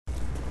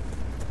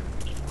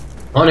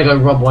I want to go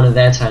rob one of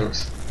their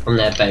tanks from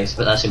their base,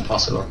 but that's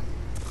impossible.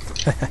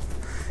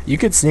 You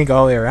could sneak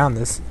all the way around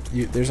this.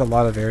 There's a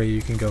lot of area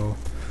you can go,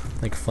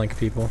 like, flank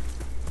people.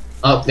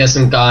 Oh, there's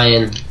some guy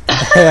in.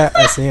 Yeah,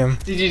 I see him.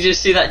 Did you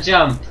just see that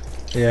jump?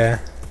 Yeah.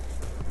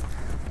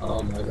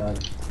 Oh my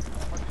god.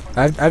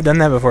 I've done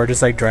that before,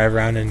 just like drive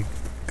around and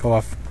go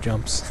off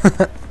jumps.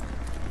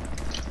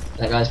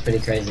 That guy's pretty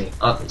crazy.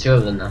 Oh, two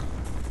of them now.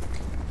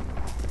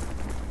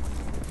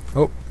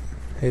 Oh,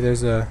 hey,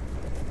 there's a...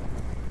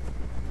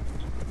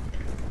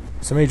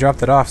 Somebody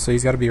dropped it off, so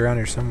he's got to be around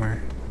here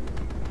somewhere.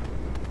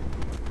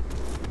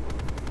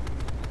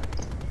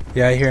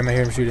 Yeah, I hear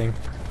him shooting.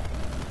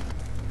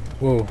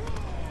 Whoa.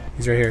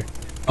 He's right here.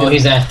 Oh,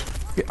 he's there.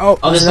 Oh,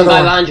 there's some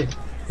guy behind you.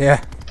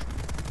 Yeah.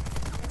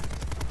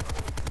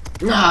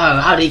 No,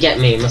 how did he get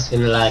me? Must have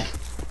been the lag.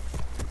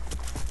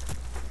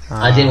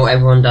 I did what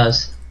everyone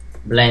does.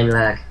 Blame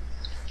lag.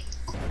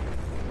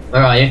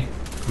 Where are you?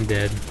 I'm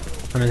dead.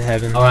 I'm in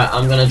heaven. Alright,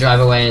 I'm gonna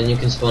drive away and you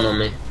can spawn on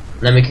me.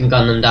 And then we can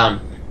gun them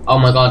down. Oh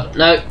my god.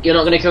 No, you're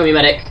not gonna kill me,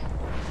 medic.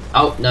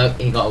 Oh, no,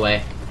 he got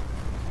away.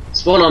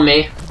 Spawn on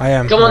me. I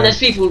am. Come on, there's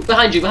people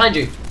behind you, behind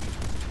you.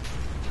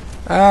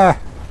 Ah!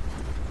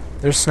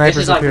 There's snipers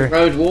this is up like here.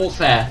 road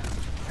warfare.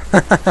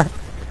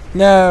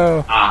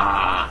 No!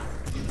 Ah!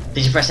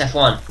 Did you press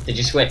F1? Did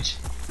you switch?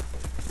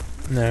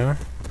 No.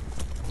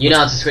 You know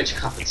how to switch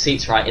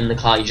seats, right, in the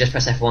car. You just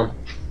press F1.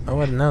 I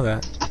wouldn't know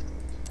that.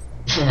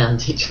 Yeah, I'm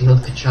teaching you all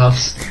the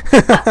controls.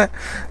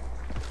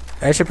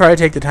 I should probably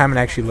take the time and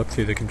actually look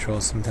through the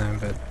controls sometime,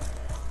 but...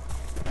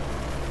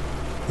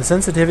 The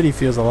sensitivity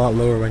feels a lot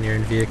lower when you're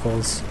in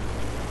vehicles.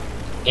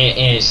 It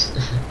is.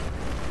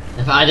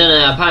 I don't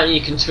know, apparently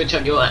you can switch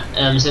up your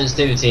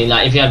sensitivity.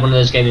 Like, if you had one of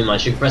those gaming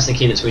mice, you could press the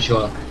key that switch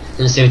your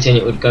sensitivity and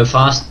it would go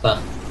fast, but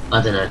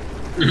I don't know.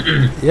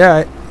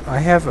 Yeah, I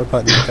have a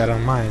button like that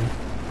on mine.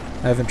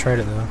 I haven't tried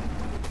it though.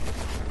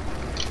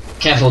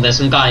 Careful, there's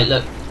some guy,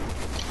 look.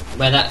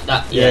 Where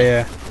that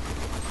Yeah.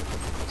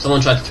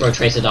 Someone tried to throw a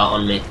tracer dart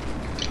on me.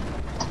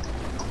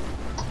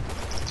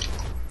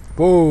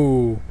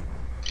 Whoa!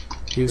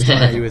 He was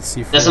coming at you with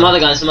C4. There's some other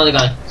guy.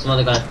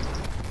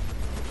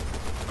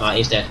 Alright,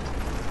 he's dead.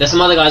 There's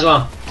some other guy as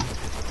well.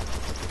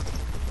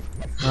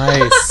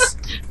 Nice.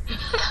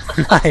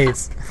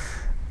 Nice.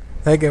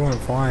 That guy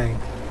went flying.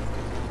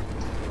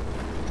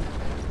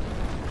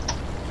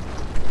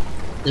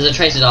 There's a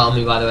tracer dart on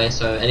me, by the way,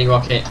 so any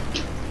rocket,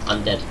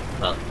 I'm dead.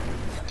 Well,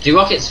 do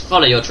rockets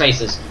follow your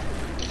tracers?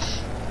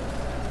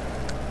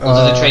 Or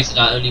does the tracer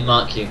dart only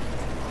mark you?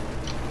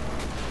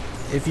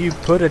 If you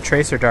put a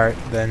tracer dart,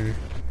 then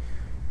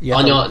you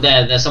have on your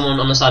there's someone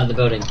on the side of the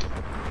building.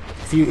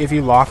 if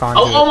you lock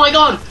onto oh my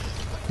god!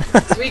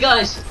 3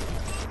 guys.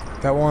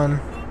 Got one.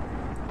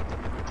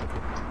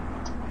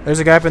 There's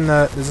a guy up in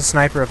the. There's a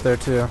sniper up there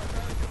too.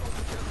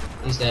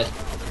 He's dead.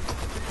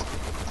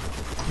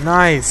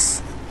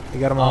 Nice. You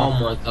got him all. Oh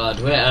my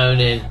god, we're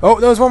owning. Oh,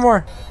 there was one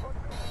more.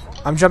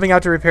 I'm jumping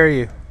out to repair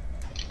you.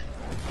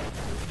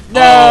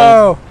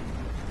 No.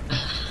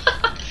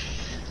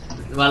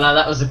 Well,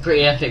 that was a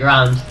pretty epic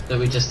round that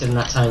we just did in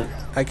that tank.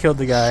 I killed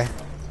the guy.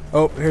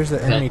 Oh, here's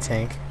the enemy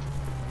tank.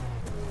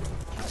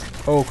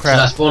 Oh crap!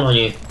 Should I spawn on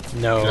you?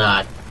 No.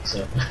 Nah.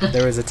 So.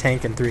 There was a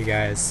tank and 3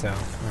 guys, so.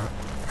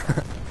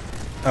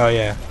 Oh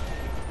yeah.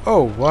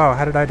 Oh wow!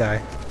 How did I die?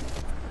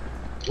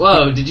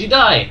 Whoa! Did you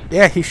die?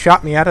 Yeah, he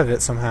shot me out of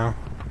it somehow.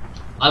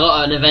 I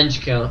got an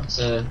avenge kill,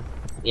 so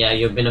yeah,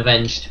 you've been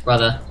avenged,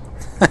 brother.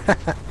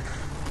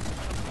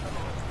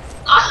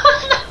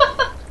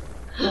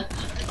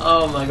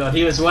 Oh my god,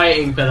 he was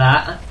waiting for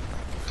that.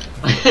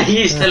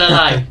 He's still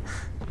alive.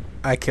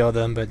 I killed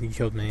him, but he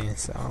killed me,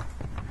 so.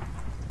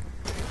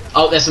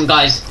 Oh, there's some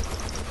guys.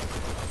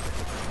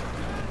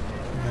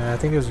 I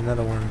think there's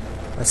another one.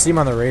 I see him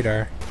on the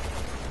radar.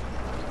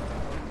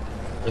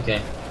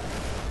 Okay.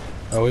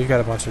 Oh, we've got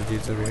a bunch of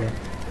dudes over here.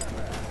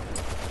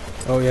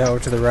 Oh yeah, over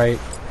to the right.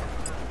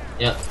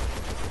 Yep.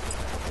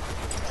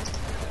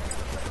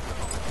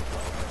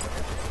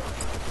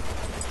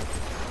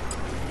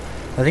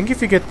 I think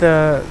if you get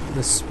the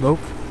smoke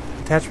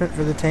attachment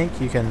for the tank,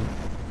 you can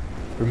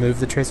remove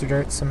the tracer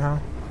darts somehow.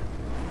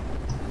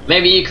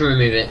 Maybe you can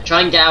remove it.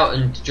 Try and get out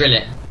and drill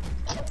it.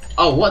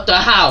 Oh, what the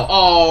hell?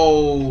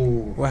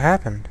 Oh! What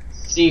happened?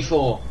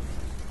 C4.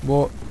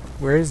 Well,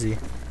 where is he?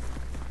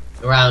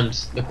 Around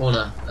the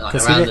corner. Like,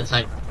 around the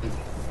tank.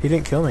 He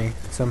didn't kill me.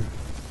 Some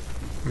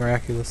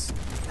miraculous.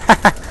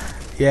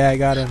 Yeah, I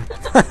got him.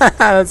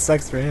 That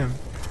sucks for him.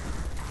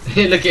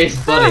 Look at his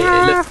body.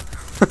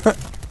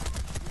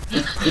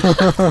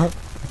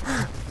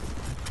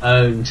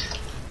 Owned.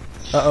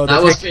 Uh-oh,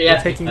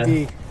 they're taking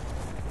B.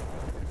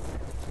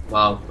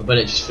 Wow, the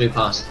bullet just flew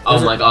past.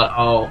 Oh my god,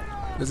 oh.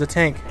 There's a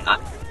tank.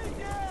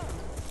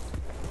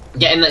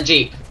 Get in that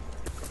jeep.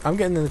 I'm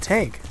getting in the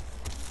tank.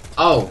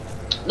 Oh.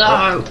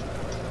 No!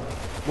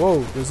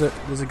 Whoa, there's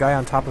a guy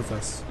on top of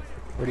us.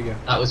 Where'd he go?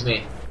 That was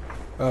me.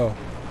 Oh.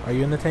 Are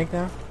you in the tank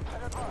now?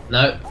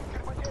 No.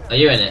 Are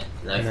you in it?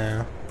 No.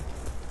 No.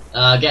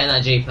 Get in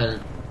that jeep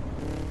and...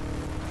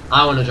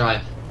 I want to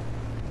drive.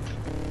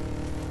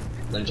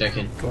 No, I'm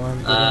joking. Go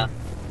on.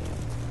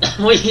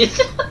 What are you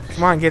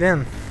Come on, get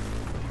in.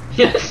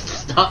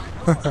 Stop.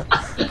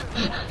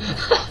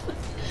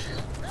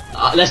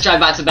 Let's drive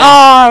back to bed. Oh,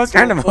 I was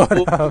trying to blow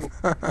it up.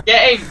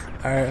 Get in.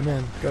 Alright, I'm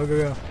in. Go, go,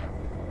 go.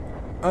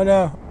 Oh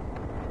no.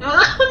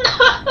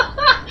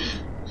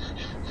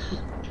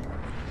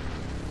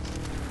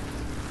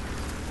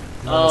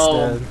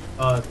 Oh,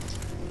 God.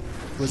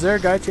 Was there a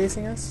guy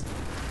chasing us?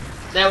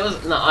 There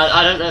was no.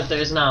 I don't know if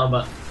there is now,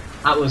 but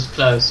that was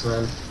close,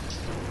 man.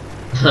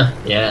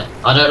 Yeah,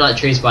 I don't like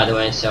trees, by the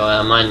way, so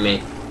mind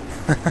me.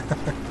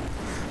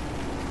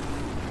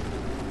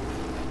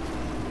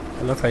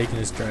 I love how you can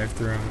just drive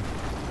through them.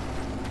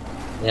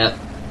 Yep.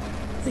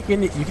 I think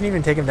you can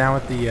even take him down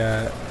with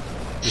the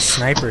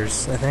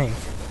snipers, I think.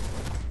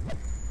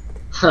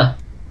 Huh.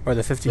 Or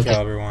the 50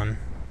 caliber one.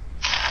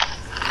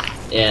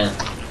 Yeah.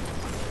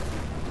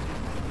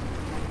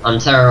 I'm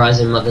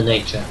terrorizing Mother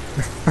Nature.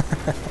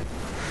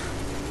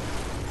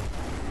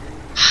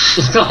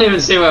 I can't even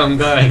see where I'm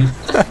going.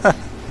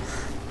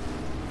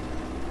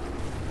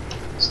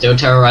 Still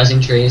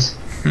terrorizing trees.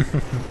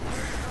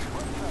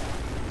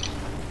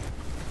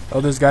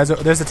 Oh, there's guys.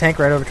 There's a tank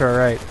right over to our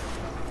right.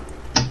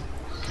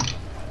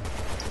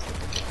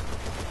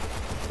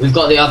 We've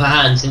got the upper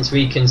hand since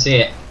we can see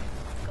it.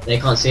 They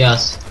can't see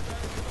us.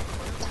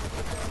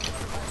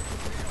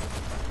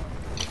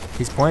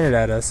 He's pointed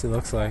at us, it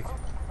looks like.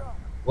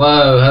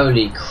 Whoa,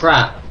 holy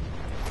crap.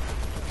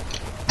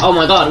 Oh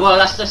my god, whoa,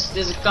 that's just,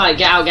 there's a guy.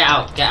 Get out, get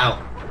out, get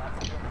out.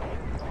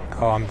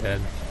 Oh, I'm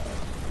dead.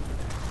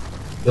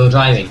 You're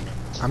driving.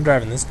 I'm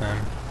driving this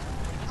time.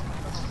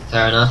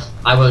 Fair enough.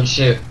 I won't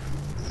shoot.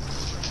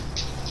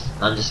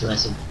 I'm just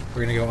messing.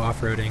 We're gonna go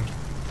off-roading.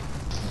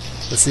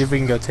 Let's see if we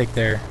can go take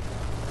the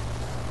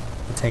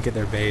tank at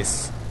their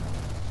base.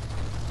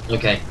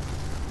 Okay.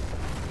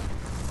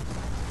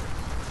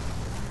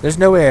 There's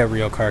no way a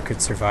real car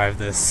could survive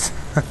this.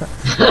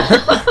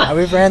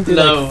 We've ran through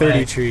No like 30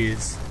 way.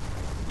 trees.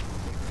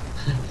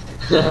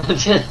 I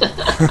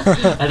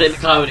think the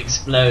car would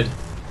explode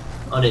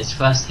on its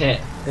first hit.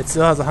 It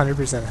still has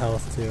 100%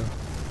 health too.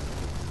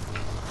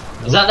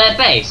 Is that their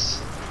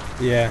base?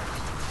 Yeah.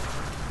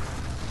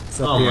 It's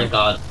up Oh here. my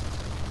god.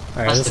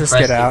 Alright, let's That's just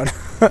get out.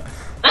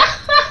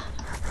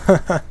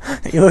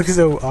 You look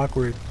so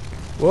awkward.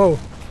 Whoa.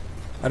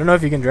 I don't know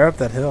if you can drive up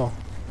that hill.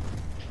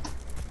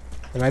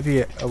 There might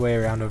be a way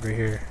around over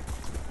here.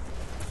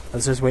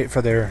 Let's just wait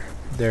for their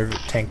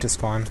tank to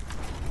spawn.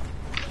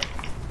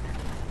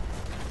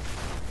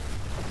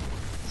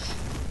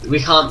 We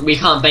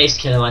can't base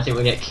kill them. I think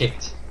we'll get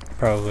kicked.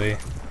 Probably.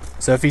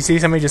 So if you see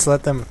somebody, just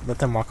let them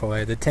walk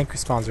away. The tank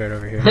spawns right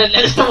over here.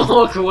 Let them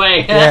walk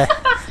away. Yeah.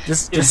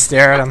 Just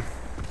stare at them.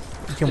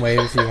 You can wave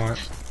if you want.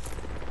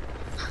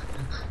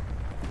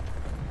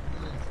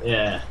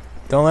 Yeah.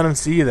 Don't let them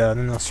see you though,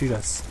 then they'll shoot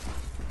us.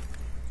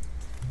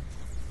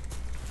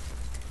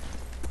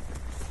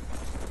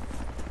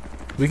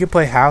 We could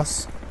play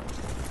house.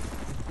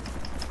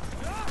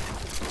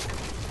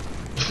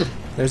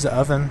 There's an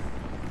oven.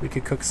 We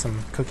could cook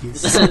some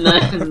cookies. No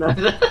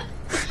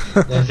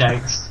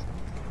thanks.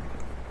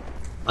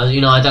 You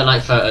know, I don't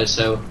like photos,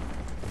 so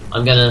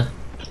I'm gonna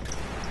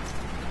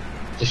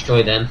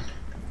destroy them.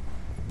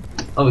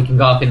 Oh, we can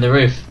go up in the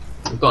roof.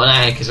 We've got an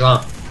attic as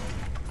well.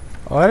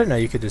 Oh, I didn't know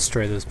you could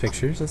destroy those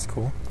pictures. That's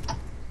cool.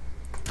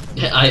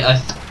 Yeah,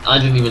 I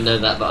didn't even know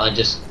that, but I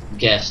just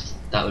guessed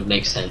that would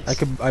make sense.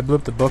 I blew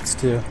up the books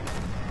too.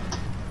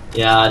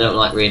 Yeah, I don't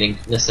like reading.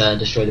 Let's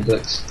destroy the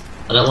books.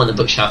 I don't want the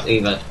bookshelf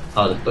either.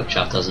 Oh, the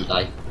bookshelf doesn't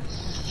die.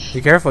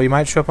 Be careful, you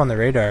might show up on the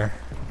radar.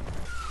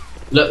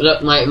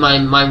 Look,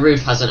 my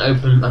roof has an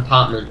open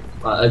apartment,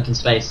 open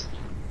space.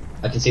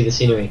 I can see the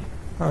scenery.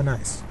 Oh,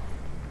 nice.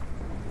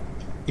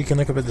 You can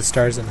look up at the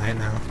stars at night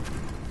now.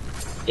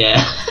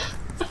 Yeah.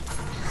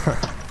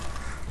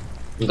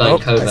 I'm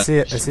going covert. I see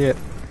it, I see it.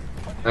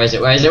 Where is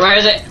it? Where is it? Where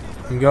is it?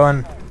 I'm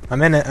going.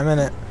 I'm in it, I'm in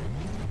it.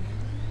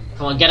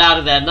 Come on, get out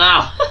of there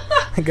now.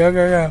 Go, go,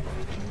 go.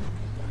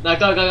 No,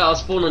 go, go, go. I'll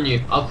spawn on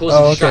you. I'll cause a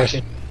Okay.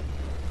 distraction.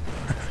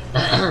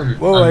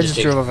 Whoa, I'm I just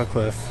drove off a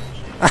cliff.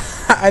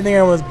 I think I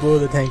almost blew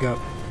the tank up.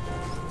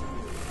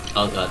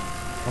 Oh god.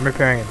 I'm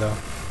repairing it though.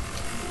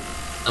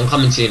 I'm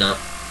coming to you now.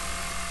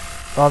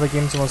 Oh, the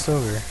game's almost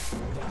over.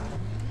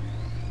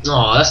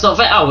 Oh, that's not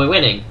fair. Oh, we're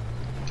winning.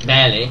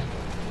 Barely.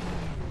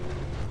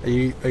 Are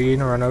you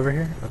gonna run over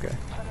here? Okay.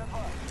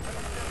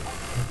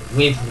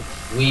 We've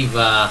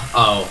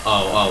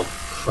oh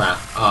crap.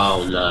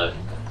 Oh no.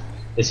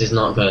 This is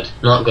not good.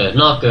 Not good.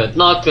 Not good.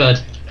 Not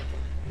good.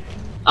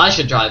 I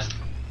should drive.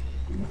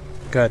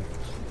 Good.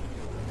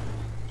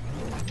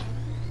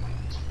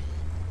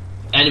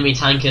 Enemy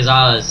tank is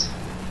ours.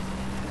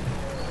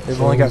 They've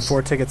only got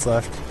 4 tickets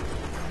left.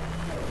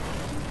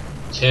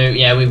 2.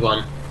 Yeah, we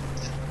won.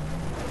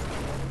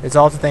 It's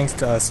all thanks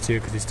to us too,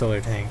 because we stole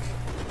their tank.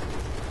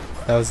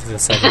 That was the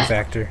second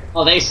factor.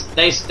 Oh, they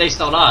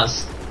stole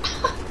ours.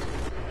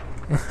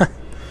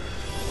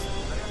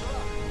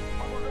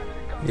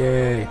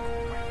 Yay.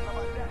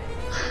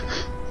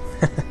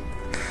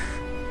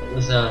 It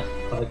was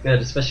quite good,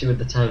 especially with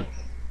the tank.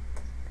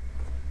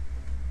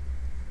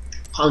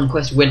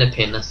 Conquest winner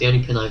pin. That's the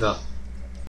only pin I got.